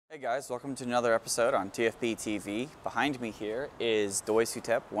Hey guys, welcome to another episode on TFB TV. Behind me here is Doi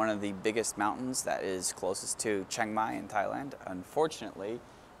Suthep, one of the biggest mountains that is closest to Chiang Mai in Thailand. Unfortunately,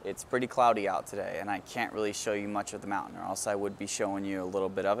 it's pretty cloudy out today and I can't really show you much of the mountain, or else I would be showing you a little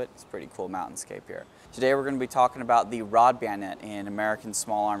bit of it. It's a pretty cool mountainscape here. Today we're going to be talking about the rod bayonet in American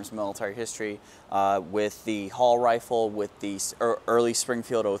small arms military history, with the Hall rifle, with the early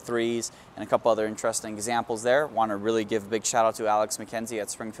Springfield 03s, and a couple other interesting examples there. Want to really give a big shout out to Alex McKenzie at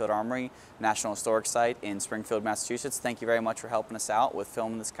Springfield Armory, National Historic Site in Springfield, Massachusetts. Thank you very much for helping us out with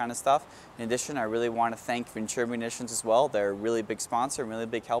filming this kind of stuff. In addition, I really want to thank Ventura Munitions as well. They're a really big sponsor, really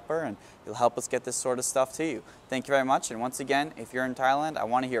big helper, and you'll help us get this sort of stuff to you. Thank you very much, and once again, if you're in Thailand, I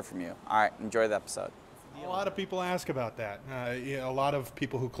want to hear from you. All right, enjoy the episode. A lot of people ask about that. A lot of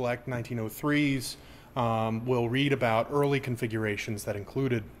people who collect 1903s will read about early configurations that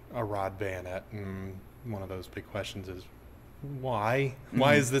included a rod bayonet. And one of those big questions is, why?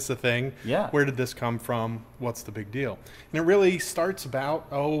 Why is this a thing? Yeah. Where did this come from? What's the big deal? And it really starts about,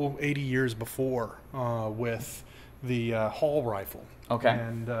 80 years before with the Hall rifle. Okay.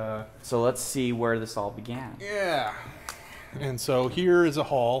 And so let's see where this all began. yeah. And so here is a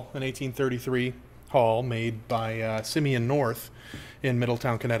Hall, an 1833 Hall made by Simeon North in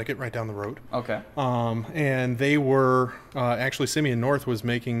Middletown, Connecticut, right down the road. Okay. And they were, actually Simeon North was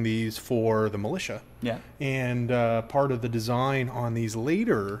making these for the militia. Yeah. And part of the design on these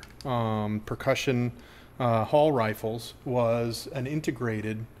later percussion Hall rifles was an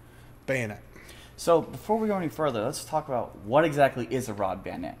integrated bayonet. So before we go any further, let's talk about what exactly is a rod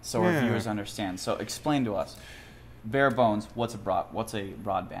bayonet, so our Yeah. viewers understand. So explain to us, bare bones, what's a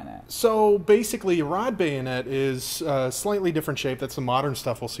rod bayonet? So basically, a rod bayonet is a slightly different shape. That's the modern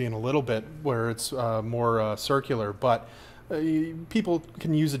stuff we'll see in a little bit, where it's more circular. But people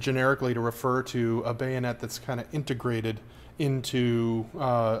can use it generically to refer to a bayonet that's kind of integrated into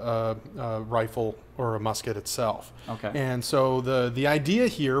a rifle or a musket itself. Okay. And so the idea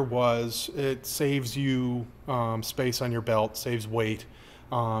here was it saves you space on your belt, saves weight.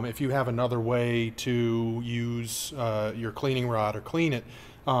 If you have another way to use your cleaning rod or clean it,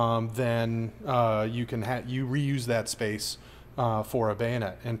 then you can you reuse that space for a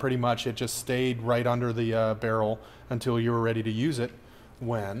bayonet. And pretty much it just stayed right under the barrel until you were ready to use it,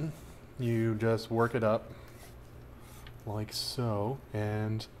 when you just work it up like so,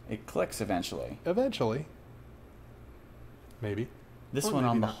 and It clicks eventually. eventually, maybe. This Or one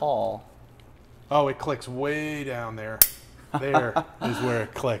on maybe the not. Hall. Oh, it clicks way down there. There is where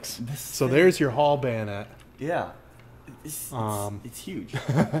it clicks. This So thing- there's your Hall bayonet. Yeah. It's huge.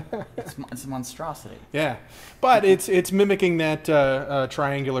 it's a monstrosity. Yeah, but it's mimicking that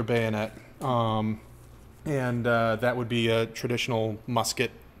triangular bayonet, and that would be a traditional musket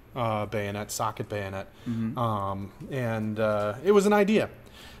bayonet, socket bayonet, and it was an idea.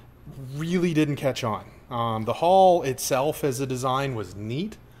 Really didn't catch on. The Hall itself as a design was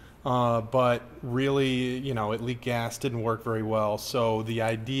neat. But really, it leaked gas, didn't work very well. So the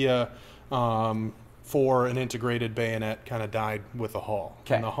idea for an integrated bayonet kind of died with the Hall.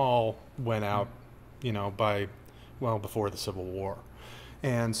 Okay. And the Hall went out, before the Civil War.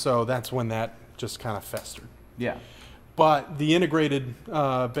 And so that's when that just kind of festered. Yeah. But the integrated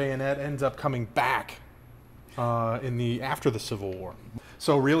bayonet ends up coming back after the Civil War.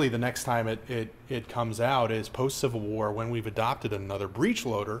 So really, the next time it comes out is post-Civil War, when we've adopted another breech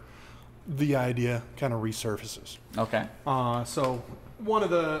loader. The idea kind of resurfaces. Okay. So one of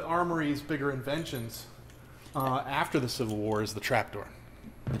the Armory's bigger inventions after the Civil War is the trapdoor.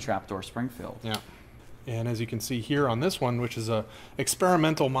 The Trapdoor Springfield. Yeah. And as you can see here on this one, which is a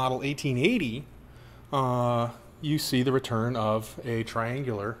experimental model 1880, you see the return of a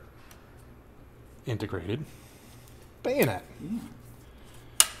triangular integrated bayonet. Yeah.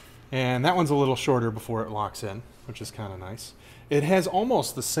 And that one's a little shorter before it locks in, which is kind of nice. It has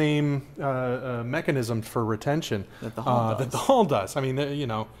almost the same mechanism for retention That the Hall does. that the Hall does. I mean,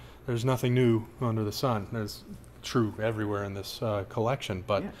 there's nothing new under the sun. There's true everywhere in this collection.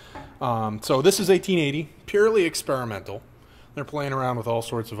 But so this is 1880, purely experimental. They're playing around with all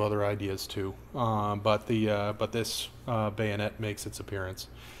sorts of other ideas too. But this bayonet makes its appearance,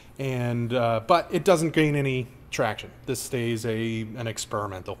 and but it doesn't gain any traction. This stays an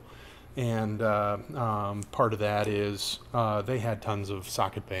experimental. And part of that is they had tons of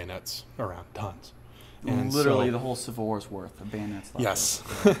socket bayonets around, tons. And Literally so, the whole Civil War's worth of bayonets. Left yes.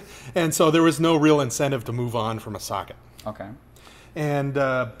 over. And so there was no real incentive to move on from a socket. Okay. And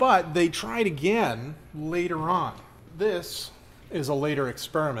but they tried again later on. This is a later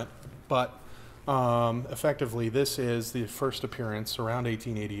experiment, but effectively this is the first appearance around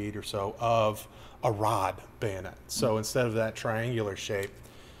 1888 or so of a rod bayonet. So instead of that triangular shape,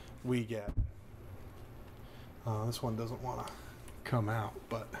 we get, this one doesn't want to come out,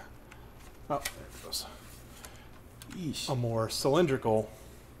 but, oh, there it goes. Yeesh. A more cylindrical,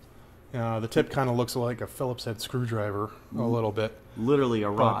 the tip kind of looks like a Phillips head screwdriver a little bit. Literally a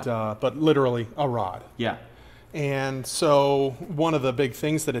rod. But literally a rod. Yeah. And so one of the big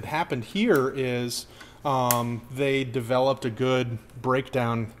things that had happened here is they developed a good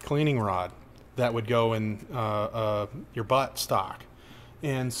breakdown cleaning rod that would go in your butt stock.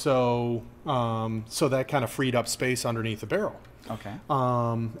 And so so that kind of freed up space underneath the barrel. Okay.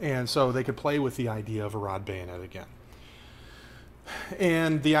 And so they could play with the idea of a rod bayonet again.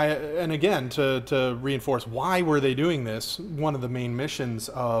 And again, to reinforce why were they doing this, one of the main missions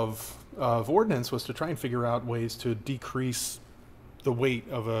of ordnance was to try and figure out ways to decrease the weight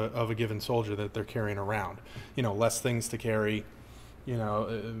of a given soldier that they're carrying around. You know, less things to carry. You know,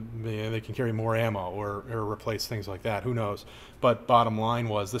 they can carry more ammo or replace things like that. Who knows? But bottom line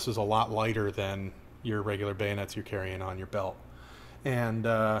was this is a lot lighter than your regular bayonets you're carrying on your belt. And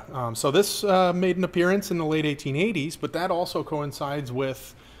so this made an appearance in the late 1880s, but that also coincides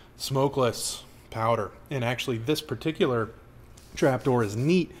with smokeless powder. And actually, this particular trapdoor is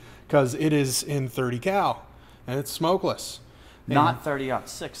neat because it is in 30 cal, and it's smokeless. Not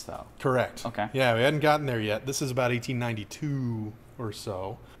 30-06, though. Correct. Okay. Yeah, we hadn't gotten there yet. This is about 1892 or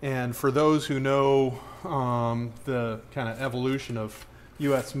so. And for those who know the kind of evolution of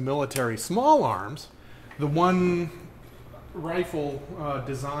U.S. military small arms, the one rifle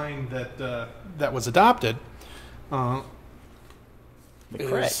design that was adopted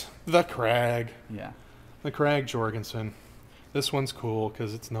is the Krag. Yeah. The Krag Jorgensen. This one's cool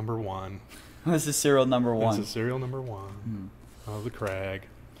because it's number 1. This is serial number 1. This is serial number 1 of the Krag.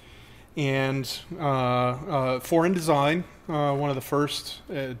 And foreign design, one of the first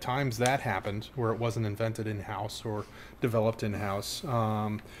times that happened where it wasn't invented in-house or developed in-house.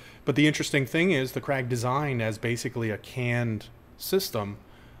 But the interesting thing is the Krag design as basically a canned system,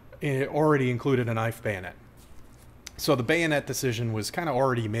 it already included a knife bayonet. So the bayonet decision was kind of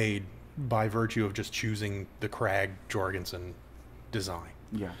already made by virtue of just choosing the Krag Jorgensen design.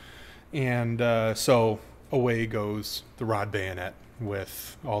 Yeah. And so away goes the rod bayonet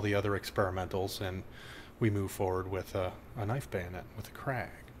with all the other experimentals, and we move forward with a knife bayonet with a Krag.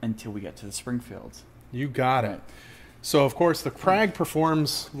 Until we get to the Springfields. You got it. So, of course, the Krag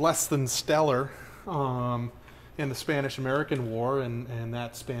performs less than stellar in the Spanish-American War, and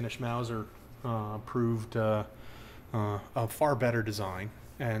that Spanish Mauser proved a far better design.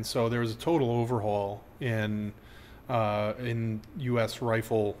 And so there was a total overhaul in U.S.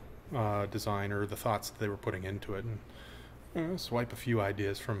 rifle design, or the thoughts that they were putting into it. And swipe a few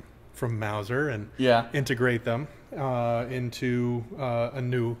ideas from Mauser and integrate them into a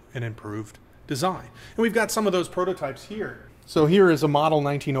new and improved design. And we've got some of those prototypes here. So here is a model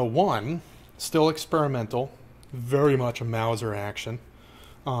 1901, still experimental, very much a Mauser action.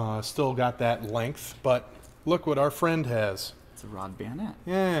 Still got that length, but look what our friend has. It's a rod bayonet.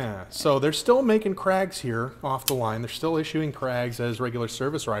 Yeah, so they're still making Krags here off the line. They're still issuing Krags as regular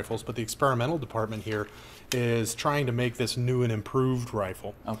service rifles, but the experimental department here is trying to make this new and improved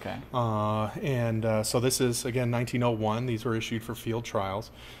rifle. Okay. So this is, again, 1901. These were issued for field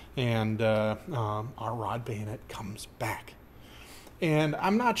trials. And our rod bayonet comes back. And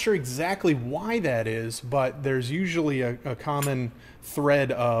I'm not sure exactly why that is, but there's usually a common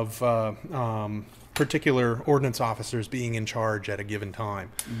thread of particular ordnance officers being in charge at a given time.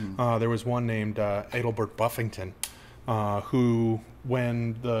 Mm-hmm. There was one named Adelbert Buffington, who,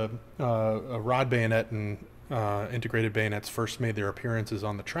 when the rod bayonet and integrated bayonets first made their appearances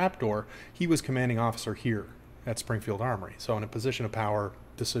on the Trapdoor, he was commanding officer here at Springfield Armory, so in a position of power,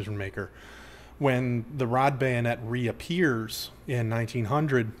 decision maker. When the rod bayonet reappears in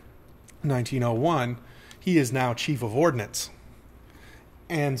 1900, 1901, he is now chief of ordnance.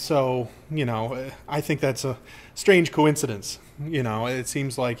 And so, you know, I think that's a strange coincidence. You know, it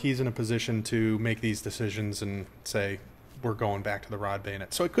seems like he's in a position to make these decisions and say, we're going back to the rod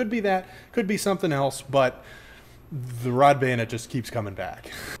bayonet. So it could be that, could be something else, but the rod bayonet just keeps coming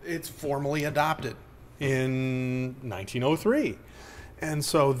back. It's formally adopted in 1903. And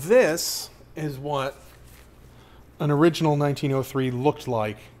so this is what an original 1903 looked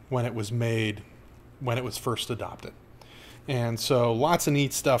like when it was made, when it was first adopted. And so lots of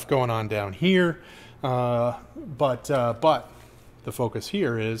neat stuff going on down here. But the focus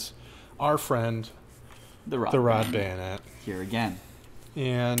here is our friend, the rod bayonet. Here again.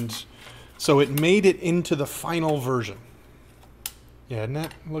 And so it made it into the final version. Yeah, isn't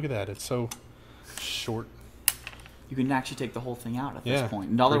it? Look at that. It's so short. You can actually take the whole thing out at this point.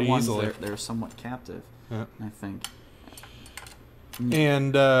 And other ones, they're somewhat captive, I think.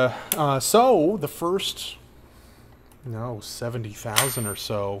 And so the first, 70,000 or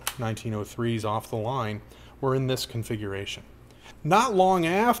so 1903s off the line were in this configuration. Not long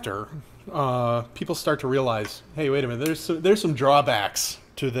after, people start to realize, hey, wait a minute, there's some drawbacks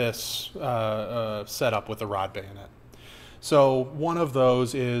to this setup with the rod bayonet. So one of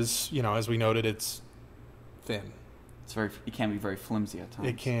those is, as we noted, it's thin. It can be very flimsy at times.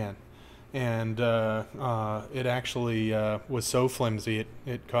 It can. And it actually was so flimsy,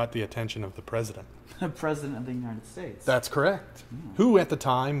 it caught the attention of the president. The President of the United States. That's correct. Who at the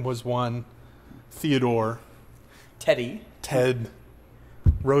time was one Theodore. Ted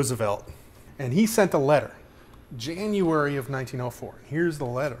Roosevelt. And he sent a letter, January of 1904. Here's the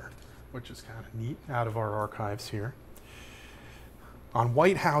letter, which is kind of neat, out of our archives here. On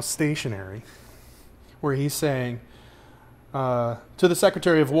White House stationery, where he's saying, to the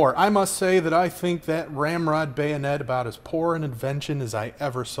Secretary of War, I must say that I think that ramrod bayonet about as poor an invention as I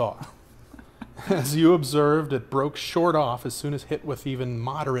ever saw. As you observed, it broke short off as soon as hit with even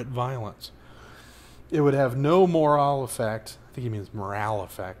moderate violence. It would have no moral effect, I think he means morale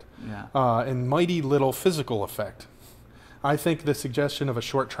effect, and mighty little physical effect. I think the suggestion of a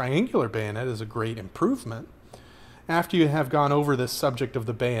short triangular bayonet is a great improvement. After you have gone over this subject of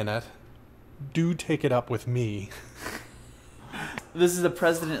the bayonet, do take it up with me. This is the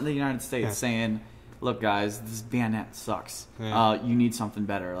President of the United States saying, look, guys, this bayonet sucks. You need something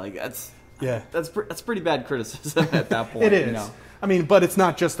better. Like, that's pretty bad criticism at that point. It is. I mean, but it's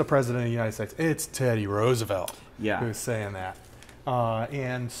not just the President of the United States. It's Teddy Roosevelt who's saying that.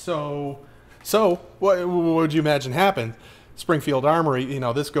 And so what would you imagine happened? Springfield Armory,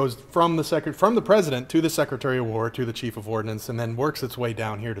 this goes from the President to the Secretary of War to the Chief of Ordnance, and then works its way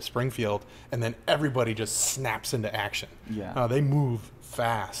down here to Springfield, and then everybody just snaps into action. They move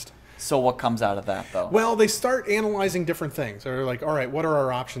fast. So what comes out of that, though? Well, they start analyzing different things. They're like, all right, what are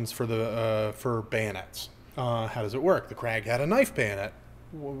our options for bayonets? How does it work? The Krag had a knife bayonet.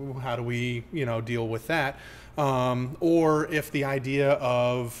 How do we, deal with that? Or if the idea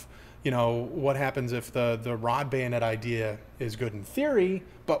of, what happens if the rod bayonet idea is good in theory,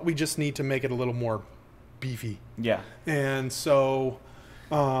 but we just need to make it a little more beefy. And so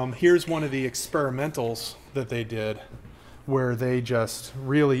here's one of the experimentals that they did, where they just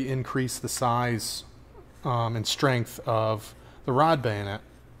really increased the size and strength of the rod bayonet.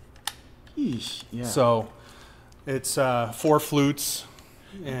 So it's 4 flutes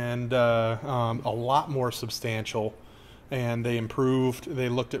and a lot more substantial. And they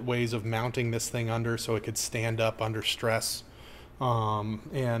looked at ways of mounting this thing under so it could stand up under stress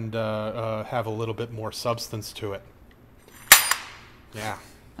and have a little bit more substance to it.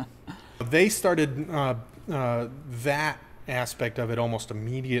 They started that aspect of it almost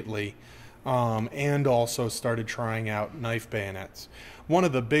immediately, and also started trying out knife bayonets. One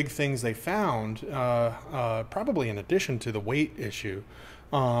of the big things they found, probably in addition to the weight issue,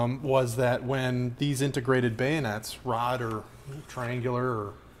 was that when these integrated bayonets, rod or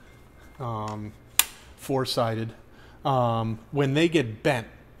triangular or four-sided, when they get bent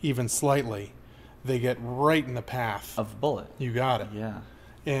even slightly, they get right in the path of the bullet. You got it.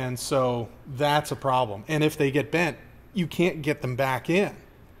 And so that's a problem. And if they get bent, you can't get them back in.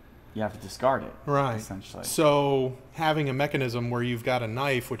 You have to discard it, essentially. So having a mechanism where you've got a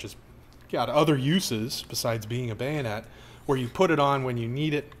knife, which has got other uses besides being a bayonet, where you put it on when you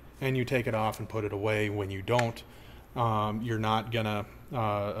need it and you take it off and put it away when you don't, you're not going to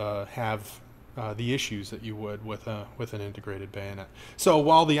have the issues that you would with an integrated bayonet. So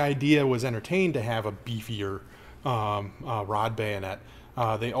while the idea was entertained to have a beefier rod bayonet,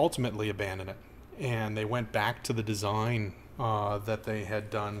 they ultimately abandoned it. And they went back to the design that they had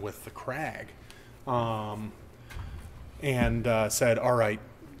done with the Krag, and said, all right,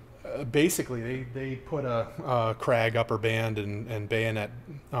 basically they put a Krag upper band and bayonet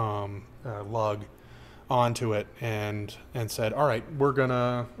lug onto it and said, all right, we're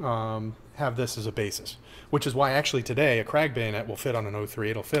gonna have this as a basis, which is why actually today a Krag bayonet will fit on an 03,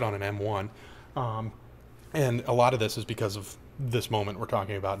 it'll fit on an M1, and a lot of this is because of this moment we're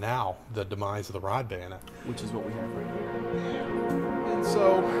talking about now, the demise of the rod bayonet, which is what we have right here. And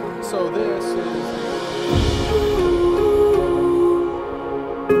so this is